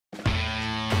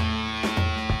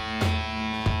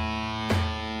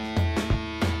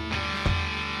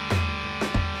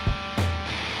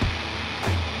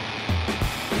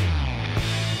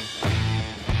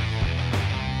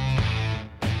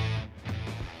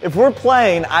If we're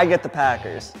playing, I get the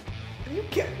Packers. You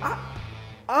can't.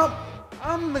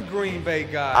 I'm the Green Bay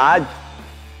guy.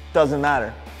 Doesn't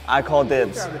matter. I call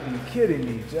dibs. You gotta be kidding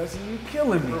me, Justin. You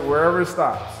killing me. Wherever it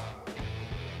stops.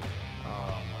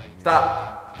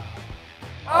 Stop.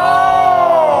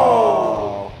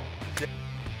 Oh!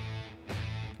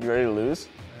 You ready to lose?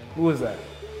 Who is that?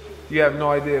 You have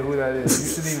no idea who that is. You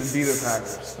shouldn't even be the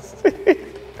Packers.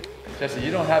 Jesse,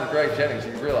 you don't have Greg Jennings.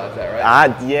 You realize that,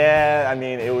 right? Yeah, I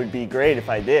mean, it would be great if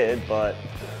I did, but...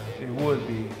 It would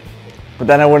be. But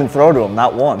then I wouldn't throw to him,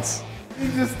 not once.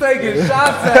 He's just taking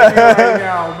shots at me right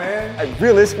now, man.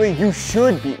 Realistically, you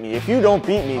should beat me. If you don't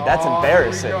beat me, that's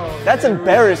embarrassing. That's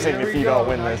embarrassing if you don't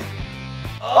win this.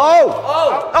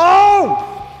 Oh!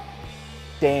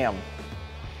 Damn.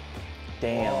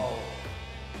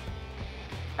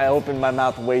 I opened my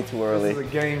mouth way too early. This is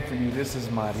a game for you. This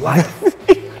is my life.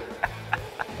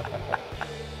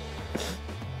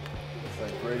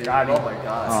 Got him. Oh my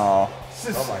God.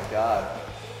 Oh my God.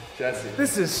 Jesse.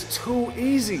 This is too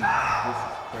easy.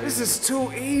 This is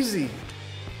too easy.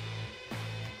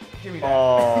 Give me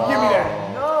that. Give me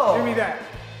that. No. Give me that.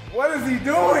 What is he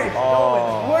doing?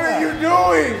 Oh. What are you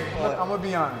doing? I'm going to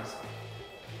be honest.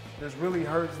 This really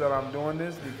hurts that I'm doing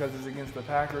this because it's against the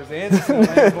Packers and it's in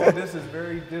Lambeau. This is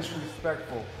very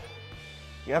disrespectful.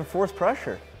 You gotta force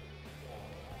pressure.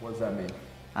 What does that mean?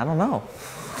 I don't know.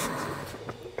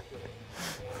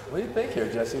 What do you think here,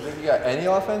 Jesse? You think you got any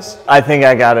offense? I think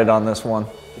I got it on this one.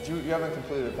 But you haven't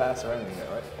completed a pass or anything yet,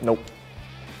 right? Nope.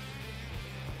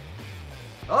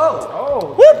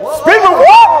 Oh! Whoop! Spin the whoop!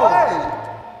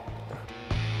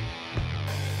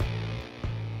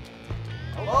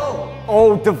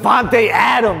 Oh, Devontae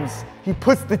Adams. He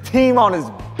puts the team on his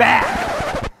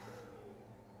back.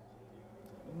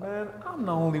 Man, I'm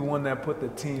the only one that put the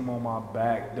team on my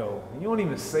back, though. You don't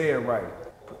even say it right.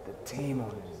 Put the team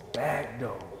on his back,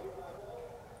 though.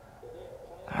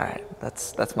 All right,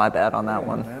 that's my bad on that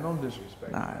one. Man, don't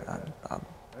disrespect. All right,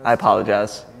 I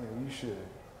apologize. Yeah, you should.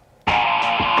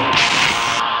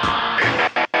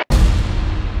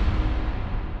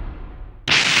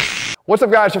 What's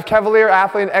up, guys? Jeff Cavalier,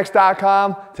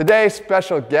 AthleteX.com. Today's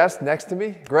special guest next to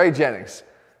me, Greg Jennings,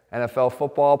 NFL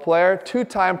football player,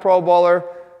 two-time Pro Bowler,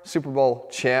 Super Bowl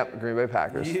champ, Green Bay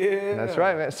Packers. Yeah. That's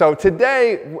right, man. So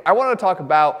today, I want to talk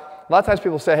about, a lot of times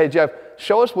people say, hey, Jeff,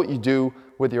 show us what you do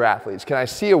with your athletes. Can I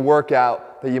see a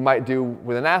workout that you might do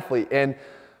with an athlete? And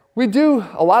we do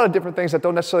a lot of different things that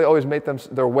don't necessarily always make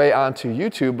their way onto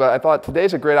YouTube, but I thought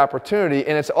today's a great opportunity,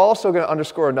 and it's also going to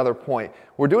underscore another point.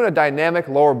 We're doing a dynamic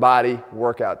lower body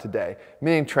workout today,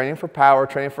 meaning training for power,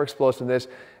 training for explosiveness.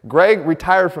 Greg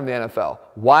retired from the NFL.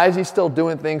 Why is he still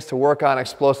doing things to work on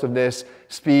explosiveness,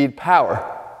 speed,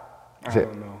 power? I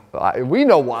don't know. We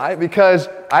know why, because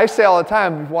I say all the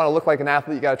time, if you want to look like an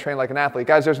athlete, you got to train like an athlete.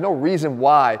 Guys, there's no reason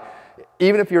why.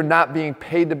 Even if you're not being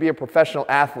paid to be a professional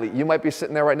athlete, you might be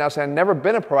sitting there right now saying, I've never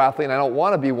been a pro athlete and I don't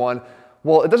want to be one.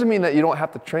 Well, it doesn't mean that you don't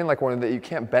have to train like one and that you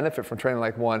can't benefit from training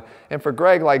like one. And for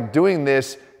Greg, like doing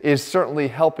this is certainly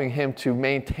helping him to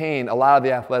maintain a lot of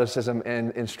the athleticism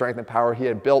and strength and power he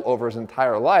had built over his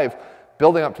entire life,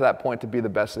 building up to that point to be the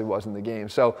best that he was in the game.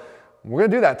 So we're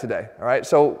going to do that today, all right?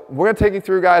 So we're going to take you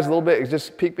through, guys, a little bit,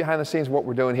 just peek behind the scenes of what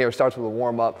we're doing here. It starts with a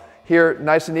warm-up. Here,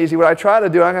 nice and easy. What I try to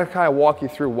do, I'm going to kind of walk you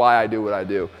through why I do what I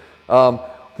do.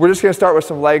 We're just going to start with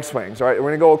some leg swings, all right? We're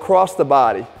going to go across the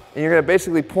body, and you're going to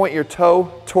basically point your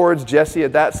toe towards Jesse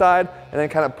at that side, and then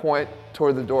kind of point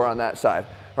toward the door on that side.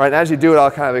 All right, and as you do it,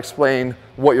 I'll kind of explain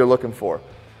what you're looking for.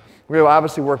 We're going to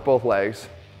obviously work both legs.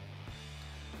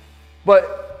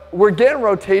 But we're getting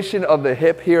rotation of the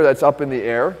hip here that's up in the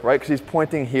air, right? Because he's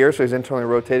pointing here, so he's internally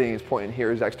rotating. He's pointing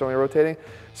here, he's externally rotating.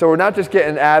 So we're not just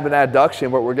getting ab and adduction,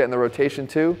 but we're getting the rotation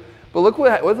too. But look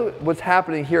what's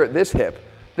happening here at this hip.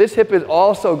 This hip is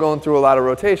also going through a lot of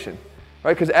rotation,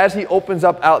 right? Because as he opens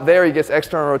up out there, he gets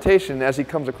external rotation. And as he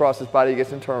comes across his body, he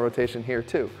gets internal rotation here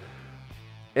too.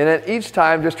 And then each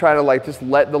time, just try to just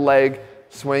let the leg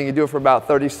swing. You do it for about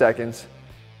 30 seconds.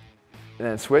 And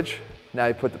then switch. Now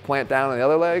you put the plant down on the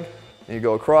other leg, and you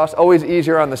go across. Always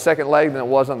easier on the second leg than it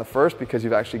was on the first because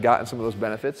you've actually gotten some of those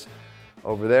benefits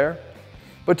over there.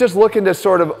 But just looking to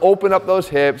sort of open up those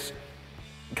hips,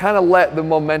 kind of let the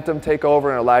momentum take over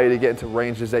and allow you to get into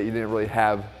ranges that you didn't really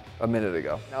have a minute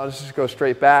ago. Now let's just go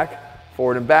straight back,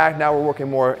 forward and back. Now we're working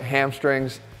more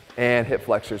hamstrings and hip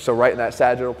flexors. So right in that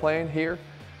sagittal plane here.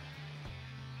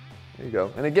 There you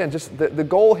go. And again, just the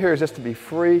goal here is just to be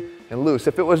free and loose.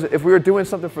 If we were doing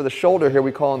something for the shoulder here,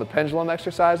 we call them the pendulum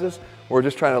exercises. We're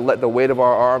just trying to let the weight of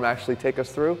our arm actually take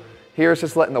us through. Here it's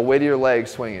just letting the weight of your leg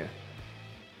swing in.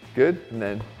 Good, and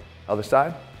then other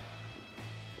side.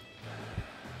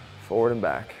 forward and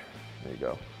back. There you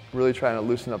go. Really trying to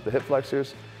loosen up the hip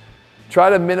flexors. Try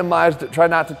to minimize, try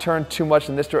not to turn too much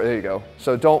in this direction. There you go.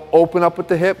 So don't open up with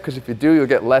the hip, because if you do, you'll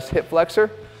get less hip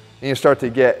flexor, and you start to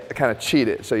get kind of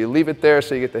cheated. So you leave it there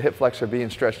so you get the hip flexor being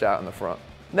stretched out in the front.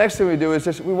 Next thing we do is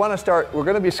just, we want to start, we're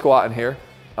going to be squatting here,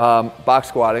 box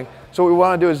squatting. So what we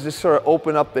want to do is just sort of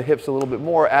open up the hips a little bit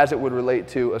more as it would relate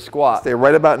to a squat. Stay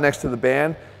right about next to the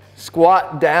band.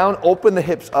 Squat down, open the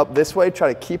hips up this way,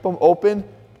 try to keep them open.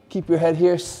 Keep your head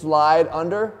here, slide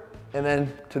under, and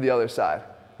then to the other side,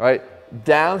 all right?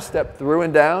 Down, step through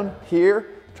and down here.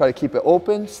 Try to keep it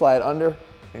open, slide under,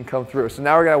 and come through. So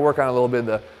now we're gonna work on a little bit of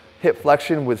the hip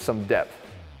flexion with some depth.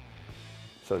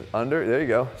 So under, there you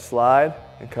go. Slide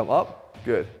and come up,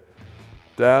 good.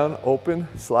 Down, open,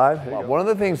 slide. One of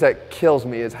the things that kills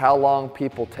me is how long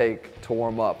people take to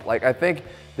warm up. Like, I think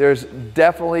there's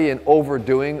definitely an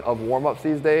overdoing of warm-ups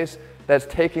these days that's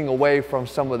taking away from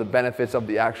some of the benefits of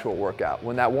the actual workout.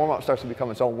 When that warm-up starts to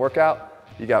become its own workout,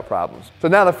 you got problems. So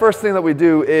now the first thing that we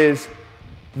do is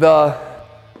the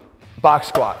box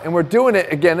squat. And we're doing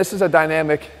it, again, this is a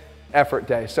dynamic effort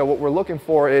day. So what we're looking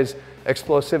for is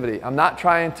explosivity. I'm not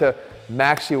trying to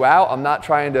max you out. I'm not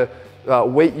trying to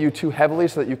weight you too heavily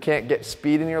so that you can't get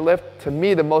speed in your lift. To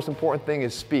me, the most important thing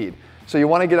is speed. So you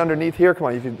want to get underneath here. Come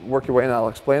on, you can work your way in, I'll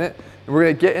explain it. And we're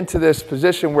going to get into this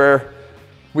position where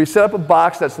we set up a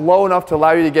box that's low enough to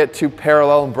allow you to get to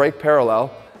parallel and break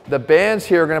parallel. The bands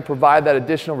here are going to provide that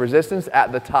additional resistance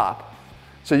at the top.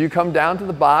 So you come down to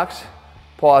the box,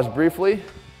 pause briefly,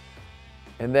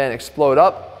 and then explode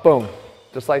up, boom,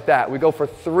 just like that. We go for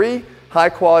 3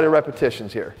 high-quality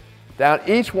repetitions here. Down,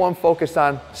 each one focused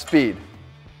on speed,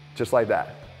 just like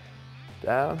that.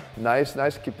 Down, nice,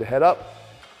 nice, keep the head up,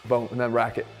 boom, and then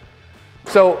rack it.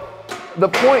 So the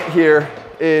point here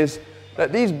is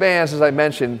that these bands, as I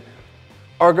mentioned,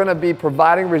 are going to be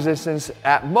providing resistance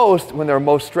at most when they're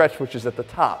most stretched, which is at the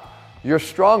top. You're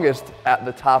strongest at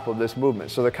the top of this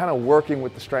movement. So they're kind of working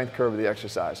with the strength curve of the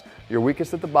exercise. You're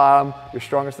weakest at the bottom, you're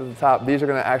strongest at the top. These are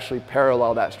going to actually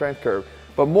parallel that strength curve.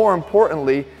 But more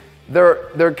importantly,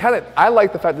 they're kind of, I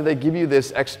like the fact that they give you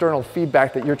this external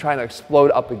feedback that you're trying to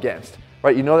explode up against.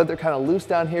 Right? You know that they're kind of loose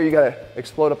down here, you got to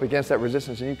explode up against that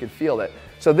resistance and you can feel it.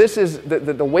 So this is,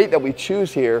 the weight that we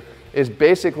choose here is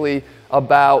basically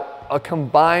about a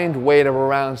combined weight of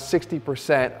around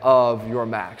 60% of your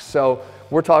max. So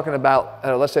we're talking about,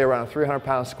 let's say around a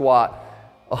 300-pound squat,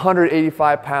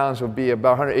 185 pounds would be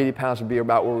about, 180 pounds would be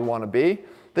about where we want to be.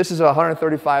 This is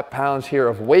 135 pounds here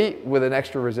of weight with an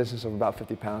extra resistance of about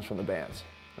 50 pounds from the bands.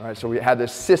 All right, so we have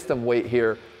this system weight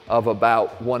here of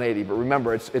about 180, but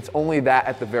remember, it's only that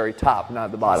at the very top, not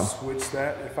at the bottom. Switch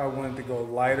that if I wanted to go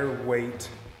lighter weight.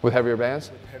 With heavier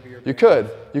bands? With heavier bands. You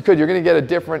could. You're going to get a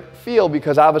different feel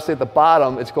because obviously at the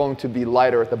bottom, it's going to be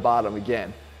lighter at the bottom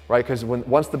again, right? Because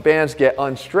once the bands get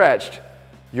unstretched,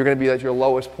 you're going to be at your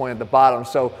lowest point at the bottom.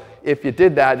 So if you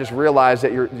did that, just realize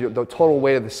that the total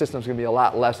weight of the system is going to be a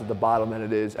lot less at the bottom than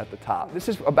it is at the top. This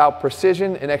is about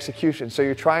precision and execution. So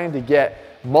you're trying to get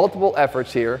multiple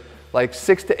efforts here, like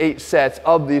 6 to 8 sets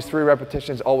of these 3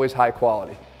 repetitions, always high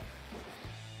quality.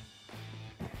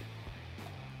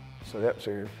 So yep,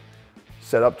 so you're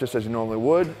set up just as you normally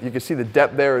would. You can see the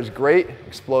depth there is great,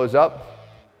 explodes up.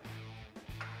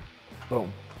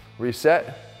 Boom,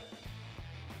 reset,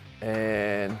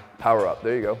 and power up.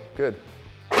 There you go, good.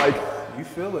 Like, you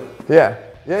feel it.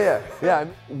 Yeah.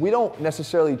 We don't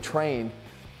necessarily train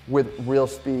with real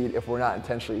speed if we're not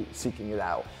intentionally seeking it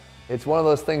out. It's one of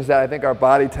those things that I think our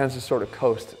body tends to sort of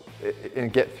coast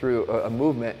and get through a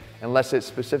movement unless it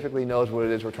specifically knows what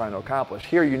it is we're trying to accomplish.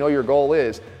 Here, you know your goal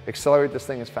is accelerate this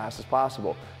thing as fast as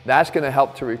possible. That's going to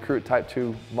help to recruit type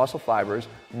 2 muscle fibers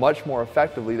much more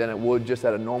effectively than it would just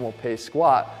at a normal pace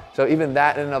squat. So even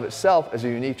that in and of itself is a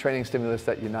unique training stimulus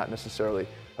that you're not necessarily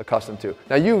accustomed to.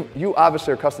 Now you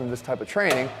obviously are accustomed to this type of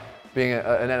training, being an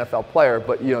NFL player,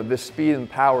 but you know this speed and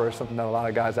power is something that a lot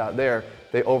of guys out there,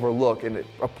 they overlook, and it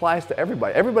applies to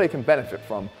everybody. Everybody can benefit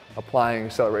from applying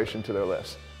acceleration to their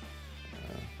lifts.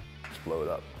 Explode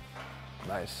up.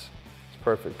 Nice. It's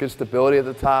perfect. Good stability at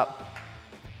the top.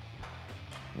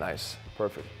 Nice.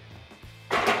 Perfect.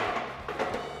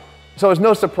 So it's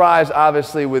no surprise,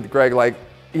 obviously, with Greg, like,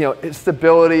 you know, his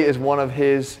stability is one of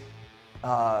his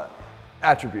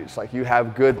attributes. Like, you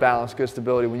have good balance, good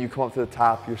stability. When you come up to the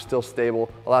top, you're still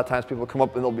stable. A lot of times people come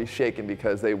up and they'll be shaken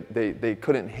because they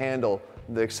couldn't handle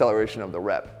the acceleration of the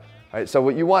rep. Right, so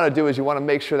what you want to do is you want to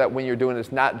make sure that when you're doing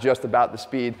it's not just about the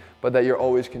speed, but that you're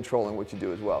always controlling what you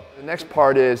do as well. The next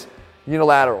part is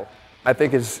unilateral. I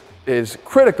think is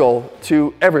critical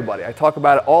to everybody. I talk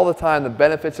about it all the time, the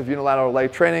benefits of unilateral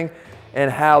leg training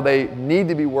and how they need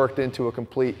to be worked into a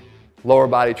complete lower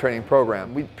body training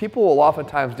program. People will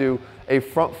oftentimes do a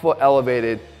front foot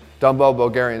elevated dumbbell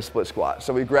Bulgarian split squat.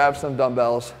 So we grab some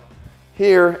dumbbells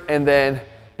here, and then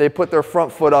they put their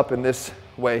front foot up in this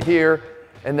way here,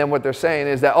 and then what they're saying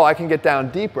is that, oh, I can get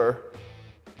down deeper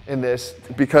in this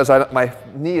because my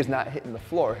knee is not hitting the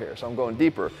floor here, so I'm going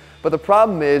deeper. But the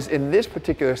problem is, in this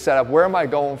particular setup, where am I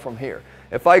going from here?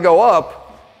 If I go up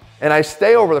and I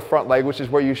stay over the front leg, which is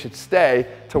where you should stay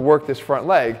to work this front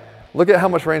leg, look at how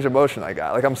much range of motion I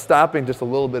got. Like, I'm stopping just a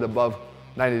little bit above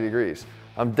 90 degrees.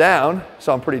 I'm down,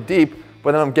 so I'm pretty deep,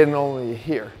 but then I'm getting only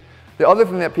here. The other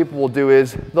thing that people will do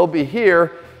is they'll be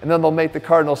here, and then they'll make the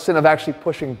cardinal sin of actually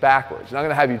pushing backwards. And I'm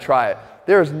gonna have you try it.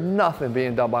 There is nothing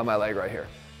being done by my leg right here.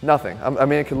 Nothing. I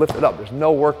mean, it can lift it up. There's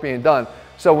no work being done.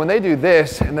 So when they do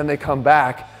this, and then they come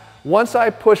back, once I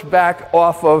push back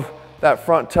off of that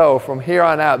front toe, from here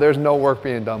on out, there's no work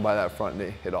being done by that front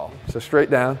knee at all. So straight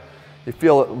down. You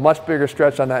feel a much bigger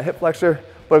stretch on that hip flexor,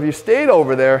 but if you stayed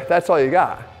over there, that's all you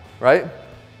got, right?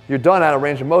 You're done out of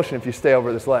range of motion if you stay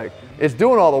over this leg. It's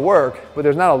doing all the work, but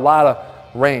there's not a lot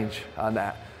of range on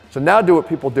that. So now what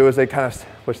people do is they kind of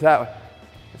push that way.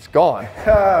 It's gone,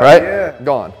 right? Yeah.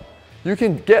 Gone. You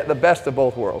can get the best of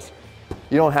both worlds.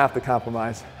 You don't have to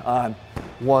compromise on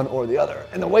one or the other.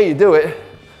 And the way you do it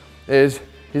is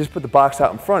you just put the box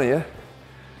out in front of you,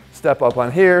 step up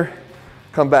on here,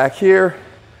 come back here.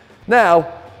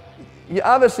 Now, you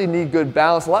obviously need good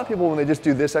balance. A lot of people, when they just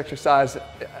do this exercise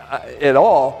at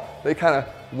all, they kind of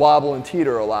wobble and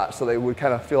teeter a lot, so they would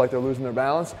kind of feel like they're losing their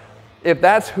balance. If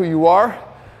that's who you are,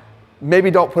 maybe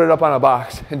don't put it up on a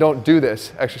box and don't do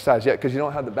this exercise yet, because you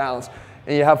don't have the balance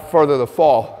and you have further to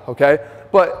fall, okay?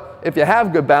 But if you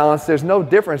have good balance, there's no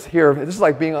difference here. This is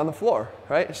like being on the floor,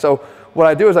 right? So what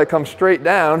I do is I come straight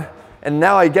down, and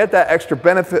now I get that extra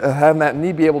benefit of having that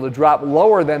knee be able to drop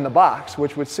lower than the box,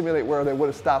 which would simulate where they would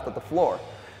have stopped at the floor.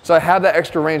 So I have that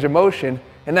extra range of motion,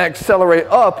 and then accelerate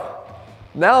up.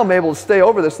 Now I'm able to stay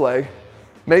over this leg,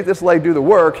 make this leg do the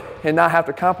work, and not have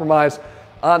to compromise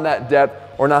on that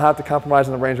depth or not have to compromise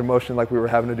on the range of motion like we were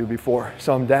having to do before.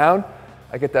 So I'm down,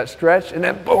 I get that stretch, and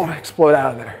then boom, explode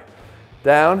out of there.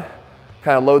 Down,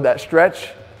 kind of load that stretch,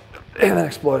 and then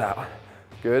explode out.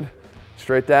 Good.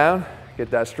 Straight down, get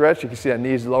that stretch. You can see that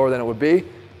knee's lower than it would be.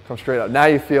 Come straight up. Now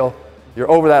you feel you're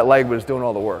over that leg, but it's doing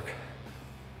all the work.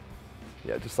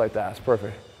 Yeah, just like that. It's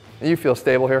perfect. And you feel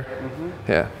stable here?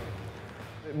 Mm-hmm. Yeah.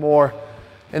 More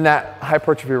in that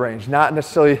hypertrophy range, not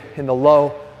necessarily in the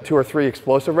low 2 or 3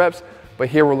 explosive reps, but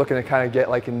here we're looking to kind of get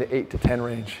like in the 8 to 10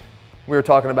 range. We were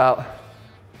talking about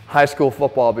high school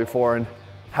football before and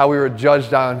how we were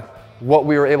judged on what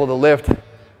we were able to lift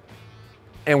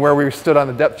and where we stood on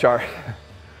the depth chart.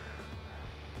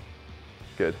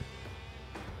 Good.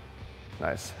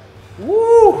 Nice.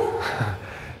 Woo!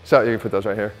 So you can put those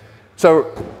right here.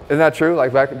 So isn't that true?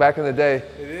 Like back in the day,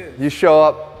 it is. You show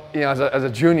up, you know, as a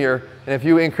junior, and if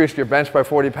you increased your bench by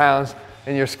 40 pounds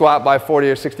and your squat by 40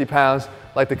 or 60 pounds,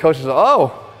 like the coaches are,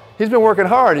 oh, he's been working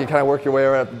hard. You kind of work your way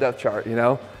around the depth chart, you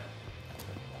know?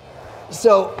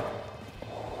 So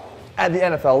at the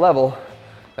NFL level,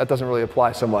 that doesn't really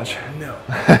apply so much. No,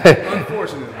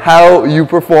 unfortunately. How you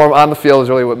perform on the field is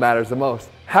really what matters the most.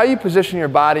 How you position your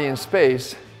body in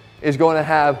space is going to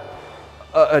have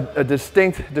a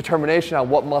distinct determination on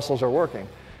what muscles are working.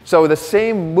 So the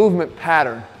same movement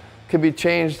pattern can be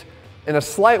changed in a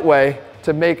slight way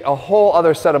to make a whole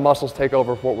other set of muscles take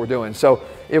over for what we're doing. So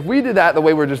if we did that the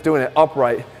way we're just doing it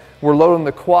upright, we're loading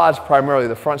the quads primarily,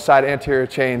 the front side anterior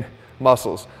chain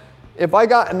muscles. If I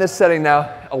got in this setting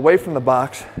now away from the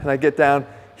box and I get down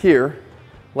here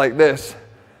like this,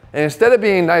 and instead of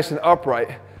being nice and upright,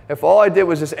 if all I did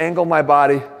was just angle my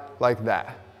body like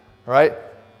that, all right?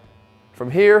 From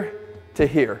here to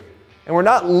here. And we're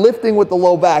not lifting with the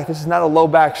low back. This is not a low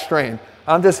back strain.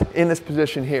 I'm just in this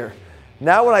position here.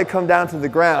 Now when I come down to the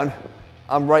ground,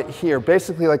 I'm right here,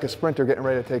 basically like a sprinter getting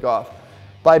ready to take off.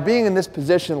 By being in this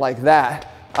position like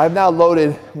that, I've now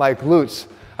loaded my glutes.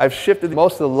 I've shifted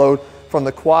most of the load from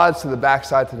the quads to the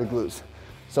backside to the glutes.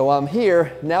 So I'm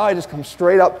here, now I just come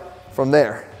straight up from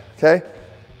there, okay?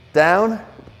 Down,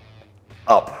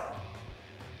 up,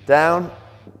 down,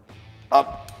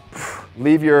 up.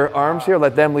 Leave your arms here,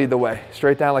 let them lead the way.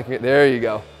 Straight down like, there you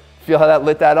go. Feel how that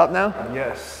lit that up now?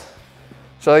 Yes.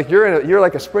 So like you're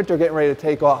like a sprinter getting ready to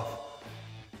take off.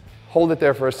 Hold it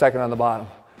there for a second on the bottom.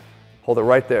 Hold it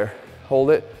right there.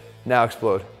 Hold it, now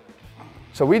explode.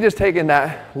 So we just taken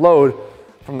that load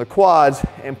from the quads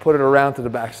and put it around to the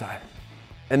backside.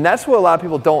 And that's what a lot of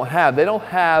people don't have. They don't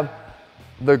have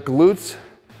the glutes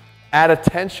at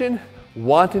attention,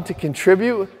 wanting to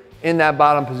contribute in that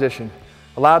bottom position.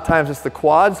 A lot of times it's the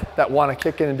quads that want to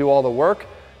kick in and do all the work,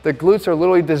 The glutes are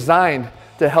literally designed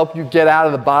to help you get out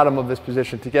of the bottom of this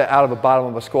position, to get out of the bottom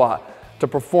of a squat, to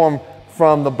perform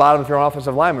from the bottom if you're an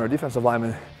offensive lineman or defensive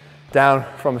lineman down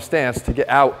from a stance to get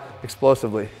out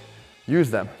explosively. Use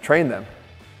them, train them.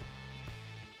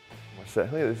 What's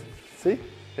that? Look at this. See?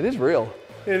 It is real.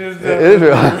 It is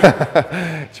real.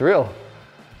 It's real.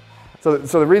 So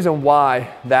the reason why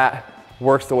that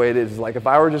works the way it is like if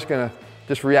I were just gonna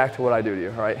react to what I do to you,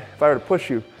 right? If I were to push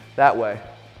you that way,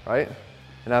 right?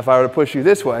 And if I were to push you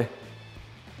this way,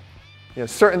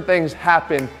 certain things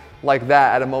happen like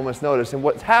that at a moment's notice. And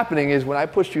what's happening is when I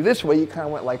pushed you this way, you kind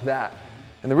of went like that.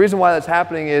 And the reason why that's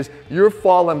happening is you're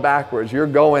falling backwards. You're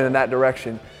going in that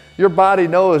direction. Your body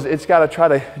knows it's got to try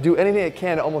to do anything it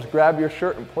can to almost grab your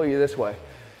shirt and pull you this way.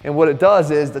 And what it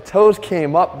does is the toes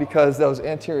came up because those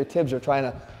anterior tibs are trying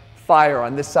to fire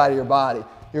on this side of your body.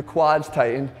 Your quads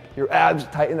tighten, your abs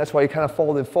tighten. That's why you kind of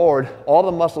folded forward. All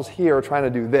the muscles here are trying to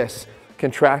do this,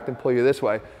 contract and pull you this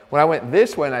way. When I went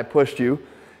this way and I pushed you,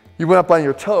 you went up on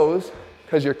your toes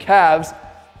because your calves,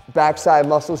 backside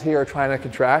muscles here are trying to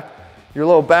contract. Your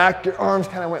low back, your arms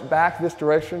kind of went back this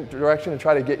direction to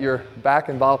try to get your back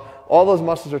involved. All those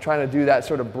muscles are trying to do that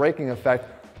sort of braking effect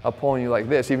of pulling you like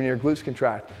this. Even your glutes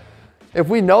contract. If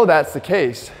we know that's the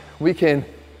case, we can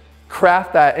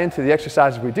craft that into the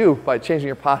exercises we do by changing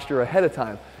your posture ahead of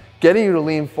time. Getting you to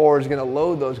lean forward is going to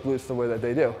load those glutes the way that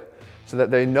they do, so that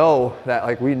they know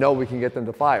that we know we can get them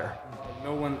to fire.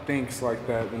 No one thinks like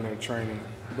that when they're training,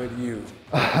 but you.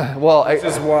 Well, this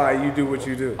is why you do what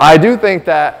you do. I do think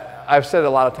that I've said it a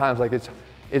lot of times.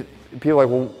 People are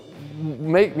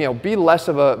like, well, be less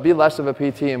of a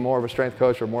PT and more of a strength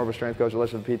coach, or more of a strength coach or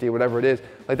less of a PT, whatever it is.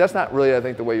 Like that's not really, I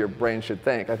think, the way your brain should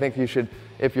think. I think you should,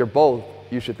 if you're both,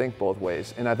 you should think both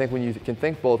ways. And I think when you can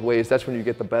think both ways, that's when you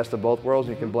get the best of both worlds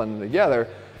and you can blend them together.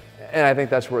 And I think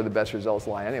that's where the best results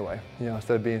lie anyway.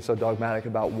 Instead of being so dogmatic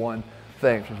about one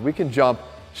thing. We can jump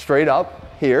straight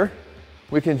up here.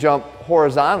 We can jump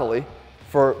horizontally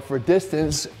for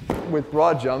distance with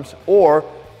broad jumps, or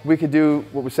we could do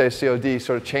what we say is COD,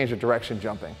 sort of change of direction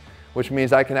jumping, which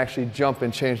means I can actually jump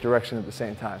and change direction at the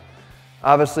same time.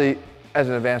 Obviously, as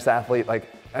an advanced athlete,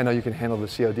 I know you can handle the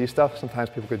COD stuff. Sometimes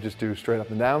people could just do straight up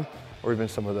and down, or even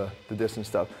some of the distance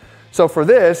stuff. So for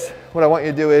this, what I want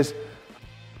you to do is,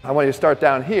 I want you to start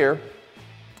down here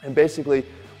and basically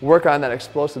work on that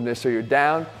explosiveness. So you're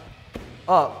down,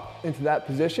 up into that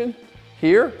position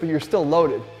here, but you're still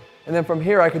loaded. And then from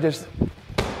here, I could just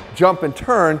jump and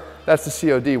turn. That's the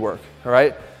COD work, all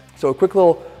right? So a quick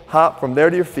little hop from there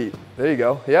to your feet. There you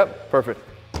go. Yep, perfect.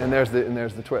 And there's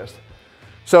the twist.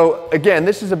 So again,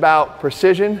 this is about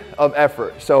precision of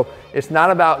effort. So it's not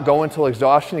about going till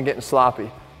exhaustion and getting sloppy.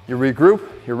 You regroup,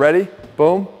 you're ready,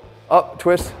 boom, up,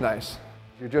 twist, nice.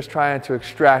 You're just trying to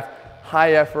extract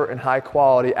high effort and high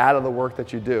quality out of the work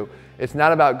that you do. It's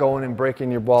not about going and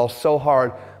breaking your balls so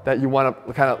hard that you want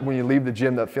to kind of, when you leave the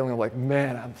gym, that feeling of like,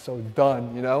 man, I'm so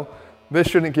done, This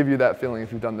shouldn't give you that feeling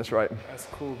if you've done this right. That's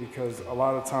cool because a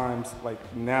lot of times,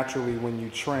 naturally when you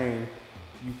train,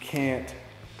 you can't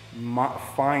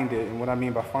find it. And what I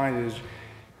mean by find it is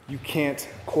you can't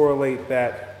correlate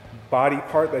that body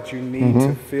part that you need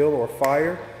to feel or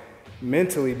fire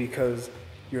mentally because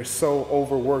you're so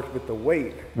overworked with the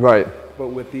weight. Right. But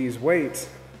with these weights,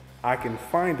 I can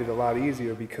find it a lot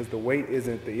easier because the weight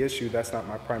isn't the issue. That's not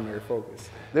my primary focus.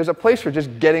 There's a place for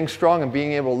just getting strong and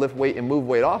being able to lift weight and move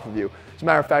weight off of you. As a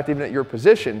matter of fact, even at your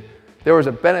position, there was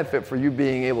a benefit for you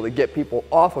being able to get people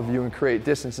off of you and create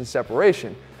distance and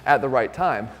separation at the right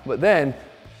time. But then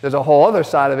there's a whole other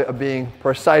side of it of being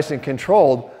precise and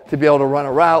controlled to be able to run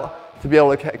a route, to be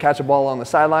able to catch a ball on the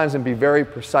sidelines and be very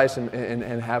precise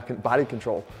and have body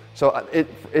control. So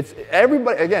it's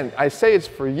everybody, again, I say it's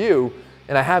for you,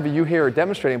 and I have you here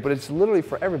demonstrating, but it's literally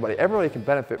for everybody. Everybody can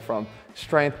benefit from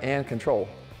strength and control.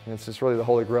 And it's just really the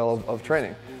holy grail of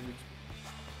training.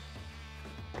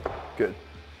 Good.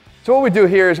 So what we do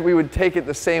here is we would take it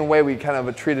the same way we kind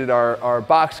of treated our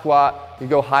box squat. You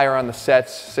go higher on the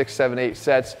sets, 6, 7, 8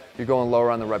 sets. You're going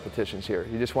lower on the repetitions here.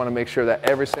 You just want to make sure that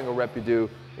every single rep you do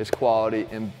is quality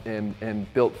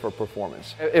and built for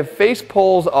performance. If face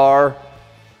pulls are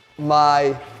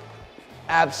my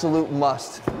absolute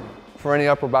must for any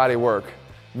upper body work,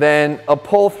 then a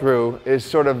pull through is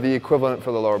sort of the equivalent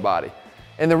for the lower body.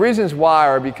 And the reasons why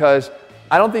are because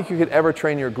I don't think you could ever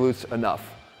train your glutes enough.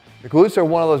 The glutes are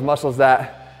one of those muscles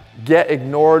that get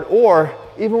ignored, or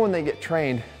even when they get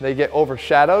trained, they get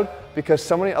overshadowed because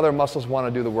so many other muscles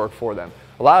want to do the work for them.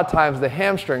 A lot of times the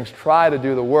hamstrings try to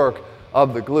do the work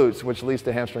of the glutes, which leads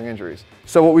to hamstring injuries.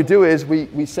 So what we do is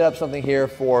we set up something here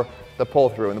for the pull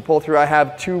through. And the pull through, I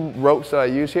have 2 ropes that I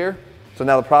use here. So So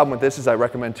now the problem with this is I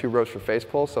recommend 2 ropes for face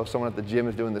pull. So if someone at the gym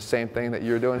is doing the same thing that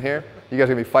you're doing here, you guys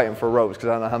are gonna be fighting for ropes because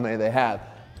I don't know how many they have.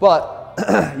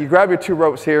 But you grab your 2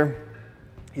 ropes here,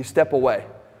 you step away,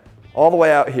 all the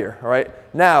way out here, all right?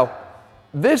 Now,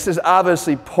 this is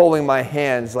obviously pulling my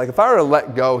hands. Like if I were to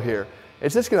let go here,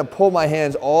 it's just gonna pull my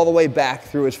hands all the way back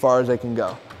through as far as they can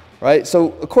go, right?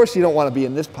 So of course you don't wanna be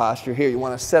in this posture here. You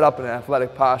wanna set up in an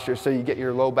athletic posture so you get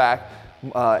your low back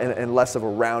in less of a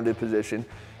rounded position.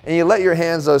 And you let your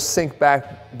hands sink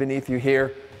back beneath you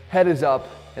here. Head is up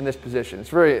in this position. It's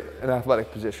very an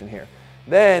athletic position here.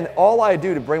 Then all I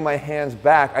do to bring my hands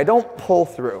back, I don't pull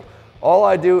through. All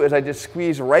I do is I just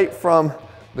squeeze right from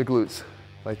the glutes,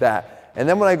 like that. And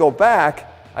then when I go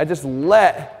back, I just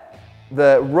let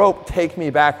the rope take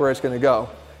me back where it's gonna go.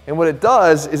 And what it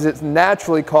does is it's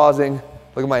naturally causing,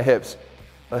 look at my hips,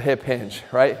 a hip hinge,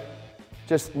 right?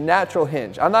 Just natural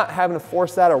hinge. I'm not having to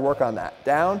force that or work on that.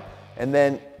 Down and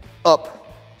then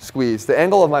up, squeeze. The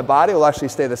angle of my body will actually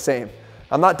stay the same.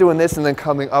 I'm not doing this and then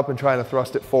coming up and trying to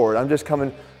thrust it forward. I'm just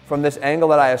coming from this angle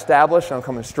that I established, and I'm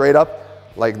coming straight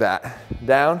up like that.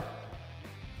 Down,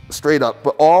 straight up.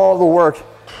 But all the work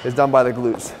is done by the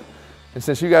glutes. And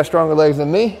since you got stronger legs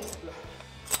than me,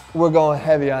 we're going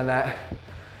heavy on that.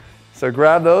 So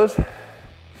grab those,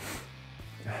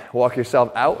 walk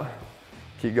yourself out,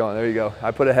 keep going, there you go.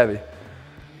 I put it heavy.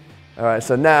 All right,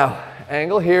 so now,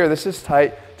 angle here, this is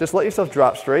tight. Just let yourself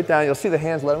drop straight down. You'll see the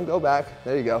hands, let them go back.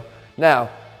 There you go. Now,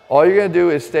 all you're gonna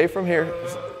do is stay from here.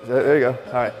 There you go.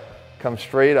 All right, come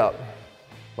straight up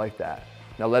like that.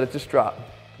 Now let it just drop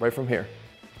right from here,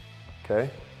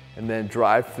 okay? And then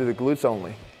drive through the glutes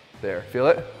only. There, feel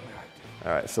it?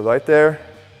 All right, so right there,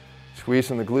 squeeze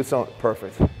from the glutes only,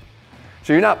 perfect.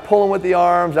 So you're not pulling with the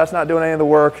arms, that's not doing any of the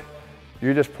work.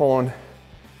 You're just pulling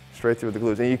straight through the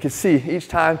glutes. And you can see each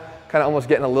time, kind of almost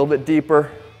getting a little bit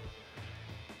deeper.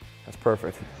 That's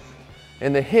perfect.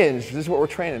 And the hinge, this is what we're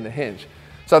training, the hinge.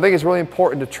 So I think it's really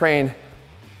important to train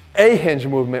a hinge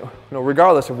movement,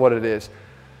 regardless of what it is,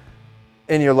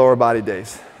 in your lower body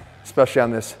days, especially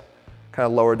on this kind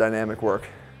of lower dynamic work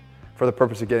for the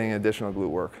purpose of getting additional glute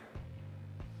work.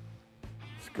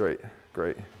 It's great,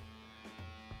 great.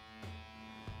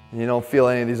 And you don't feel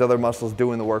any of these other muscles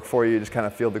doing the work for you, you just kind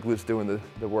of feel the glutes doing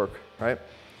the work, right?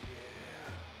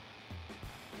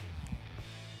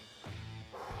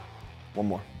 One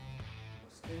more.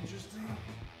 What's interesting,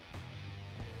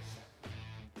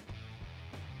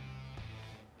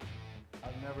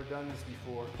 I've never done this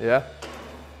before. Yeah?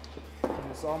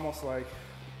 And it's almost like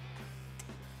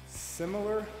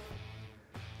similar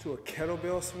to a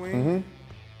kettlebell swing,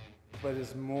 but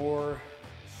it's more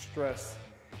stress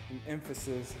and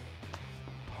emphasis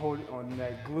holding on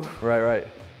that glute Right.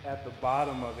 at the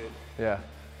bottom of it. Yeah.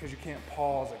 Because you can't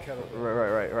pause a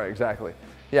kettlebell. Right, exactly.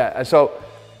 Yeah, and so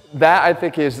that I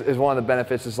think is one of the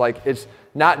benefits is like it's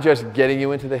not just getting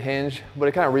you into the hinge, but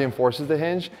it kind of reinforces the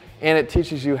hinge and it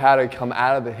teaches you how to come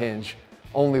out of the hinge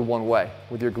only one way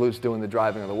with your glutes doing the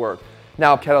driving of the work.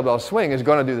 Now kettlebell swing is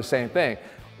going to do the same thing.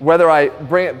 Whether I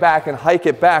bring it back and hike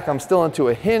it back, I'm still into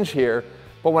a hinge here,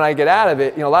 but when I get out of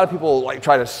it, a lot of people like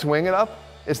try to swing it up.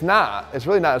 It's not, it's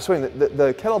really not a swing.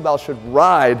 The kettlebell should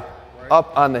ride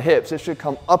up on the hips. It should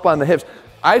come up on the hips.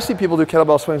 I see people do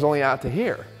kettlebell swings only out to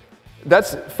here.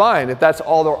 That's fine if that's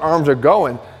all their arms are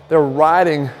going. They're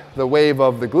riding the wave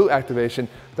of the glute activation.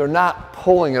 They're not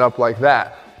pulling it up like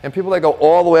that. And people that go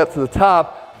all the way up to the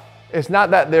top, it's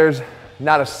not that there's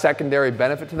not a secondary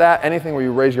benefit to that. Anything where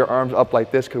you raise your arms up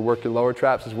like this could work your lower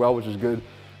traps as well, which is good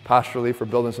posturally for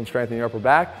building some strength in your upper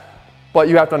back. But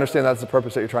you have to understand that's the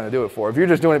purpose that you're trying to do it for. If you're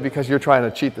just doing it because you're trying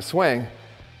to cheat the swing,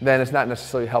 then it's not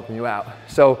necessarily helping you out.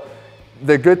 So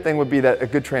the good thing would be that a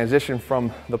good transition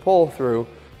from the pull through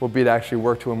would be to actually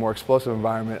work to a more explosive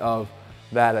environment of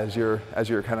that as your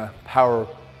kind of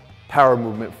power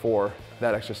movement for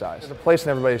that exercise. There's a place in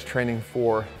everybody's training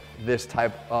for this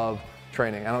type of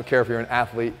training. I don't care if you're an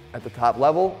athlete at the top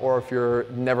level or if you're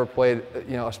never played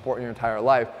a sport in your entire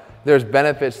life. There's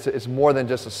benefits to, it's more than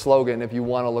just a slogan. If you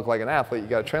want to look like an athlete, you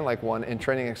got to train like one, and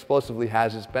training explosively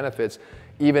has its benefits,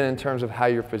 even in terms of how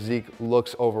your physique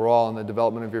looks overall and the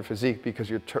development of your physique, because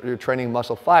you're training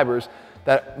muscle fibers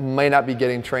that may not be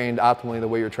getting trained optimally the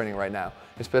way you're training right now,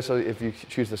 especially if you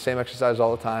choose the same exercise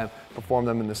all the time, perform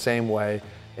them in the same way,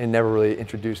 and never really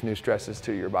introduce new stresses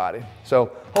to your body.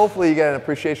 So hopefully you get an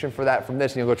appreciation for that from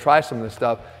this, and you'll go try some of this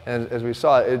stuff. And as we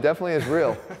saw, it definitely is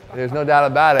real. There's no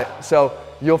doubt about it. So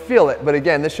you'll feel it. But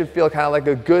again, this should feel kind of like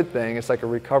a good thing. It's like a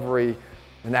recovery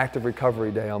an active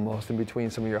recovery day almost in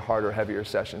between some of your harder, heavier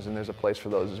sessions, and there's a place for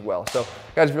those as well. So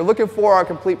guys, if you're looking for our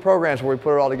complete programs where we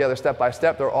put it all together step by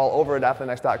step, they're all over at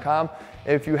athleanx.com.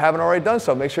 And if you haven't already done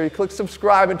so, make sure you click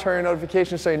subscribe and turn your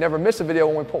notifications so you never miss a video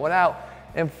when we put one out.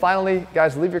 And finally,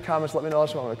 guys, leave your comments, let me know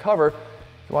what you want me to cover.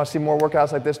 If you want to see more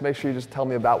workouts like this, make sure you just tell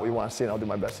me about what you want to see, and I'll do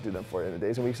my best to do them for you in the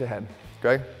days and weeks ahead.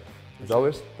 Greg, as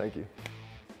always, thank you.